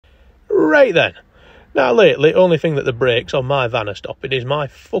Right then. Now lately, only thing that the brakes on my van are stopping is my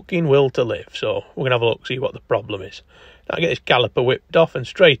fucking will to live, so we're going to have a look, see what the problem is. Now I get this caliper whipped off and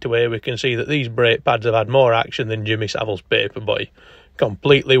straight away we can see that these brake pads have had more action than Jimmy Savile's Paperboy.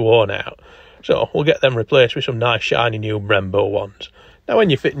 Completely worn out. So we'll get them replaced with some nice shiny new Brembo ones. Now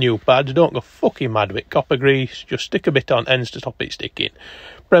when you fit new pads, don't go fucking mad with copper grease, just stick a bit on ends to stop it sticking.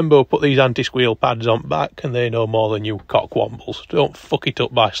 Brembo put these anti-squeal pads on back and they know more than you cockwombles. Don't fuck it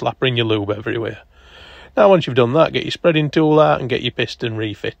up by slapping your lube everywhere. Now once you've done that, get your spreading tool out and get your piston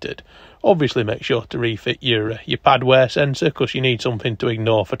refitted. Obviously make sure to refit your pad wear sensor, because you need something to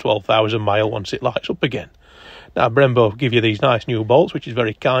ignore for 12,000 miles once it lights up again. Now Brembo give you these nice new bolts, which is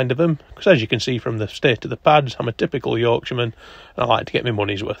very kind of them, because as you can see from the state of the pads, I'm a typical Yorkshireman and I like to get my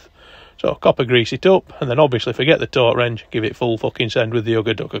money's worth. So copper grease it up, and then obviously forget the torque wrench, give it full fucking send with the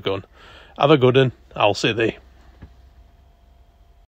Ugga Dugga gun. Have a good one, I'll see thee.